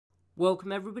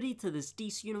Welcome everybody to this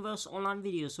DC Universe Online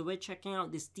video. So we're checking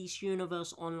out this DC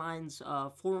Universe Online's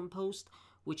forum post,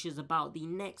 which is about the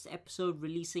next episode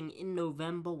releasing in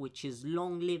November, which is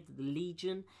Long Live the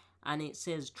Legion. And it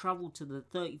says travel to the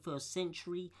 31st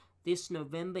century this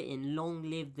November in Long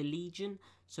Live the Legion.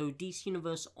 So DC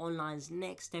Universe Online's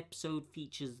next episode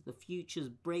features the future's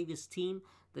bravest team,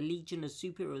 the Legion of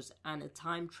Superheroes, and a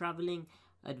time-traveling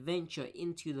adventure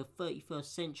into the 31st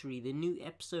century. The new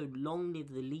episode Long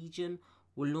Live the Legion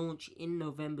will launch in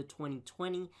November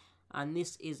 2020, and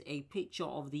this is a picture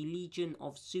of the Legion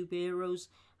of Superheroes,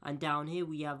 and down here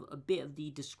we have a bit of the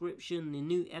description. The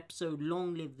new episode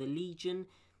Long Live the Legion.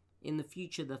 In the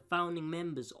future, the founding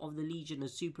members of the Legion of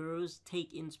Superheroes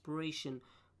take inspiration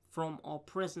from our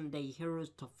present day heroes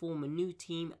to form a new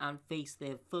team and face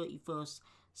their 31st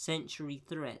century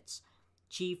threats.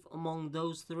 Chief among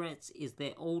those threats is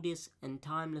their oldest and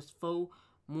timeless foe,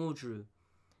 Mordru.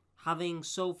 Having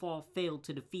so far failed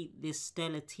to defeat this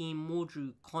stellar team,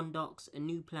 Mordru conducts a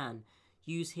new plan.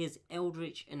 Use his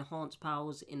eldritch enhanced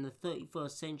powers in the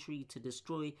 31st century to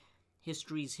destroy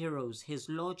history's heroes. His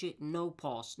logic: no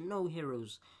past, no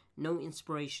heroes, no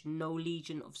inspiration, no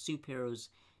Legion of Superheroes.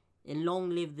 In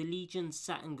Long Live the Legion,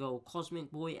 Saturn Girl, Cosmic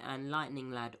Boy and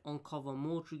Lightning Lad uncover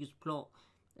Mordru's plot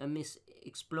amidst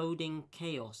exploding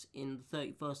chaos in the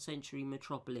 31st century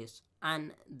metropolis,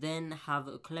 and then have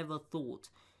a clever thought: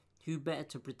 who better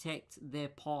to protect their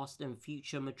past and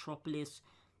future metropolis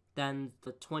than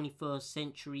the 21st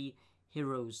century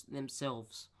heroes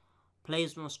themselves?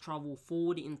 Players must travel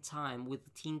forward in time with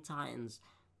the Teen Titans,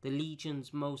 the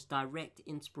Legion's most direct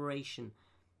inspiration,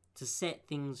 to set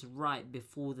things right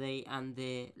before they and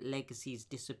their legacies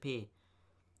disappear.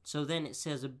 So then it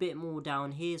says a bit more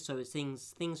down here. So it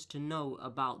says things to know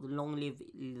about the Long Live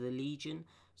the Legion.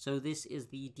 So this is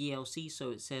the DLC. So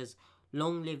it says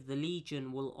Long Live the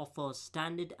Legion will offer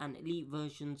standard and elite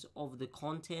versions of the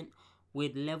content,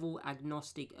 with level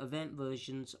agnostic event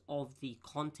versions of the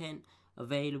content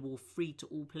available free to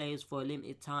all players for a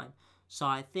limited time. So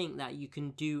I think that you can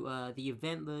do the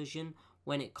event version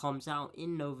when it comes out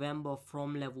in November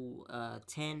from level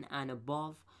 10 and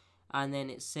above. And then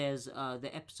it says the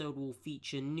episode will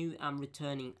feature new and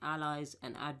returning allies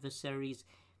and adversaries,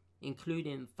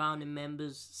 including founding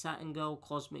members Saturn Girl,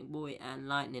 Cosmic Boy and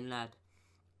Lightning Lad,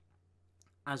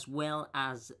 as well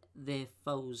as their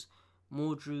foes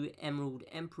Mordru, Emerald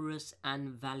Empress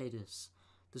and Validus.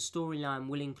 The storyline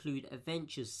will include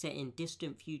adventures set in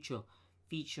distant future,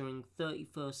 featuring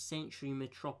 31st century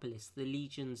metropolis, the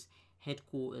Legion's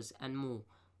headquarters and more.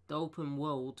 The open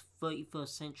world 31st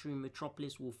century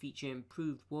metropolis will feature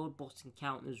improved world boss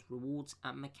encounters, rewards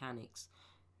and mechanics.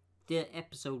 The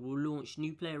episode will launch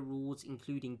new player rewards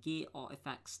including gear,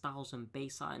 artifacts, styles and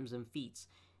base items and feats.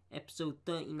 Episode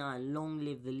 39 Long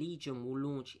Live the Legion will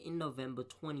launch in November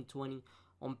 2020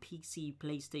 on PC,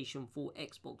 PlayStation 4,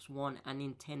 Xbox One and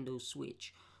Nintendo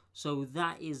Switch. So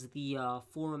that is the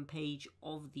forum page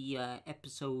of the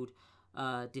episode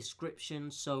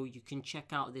description. So you can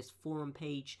check out this forum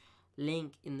page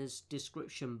link in this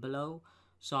description below.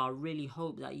 So I really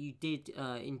hope that you did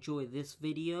enjoy this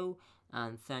video,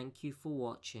 and thank you for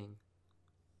watching.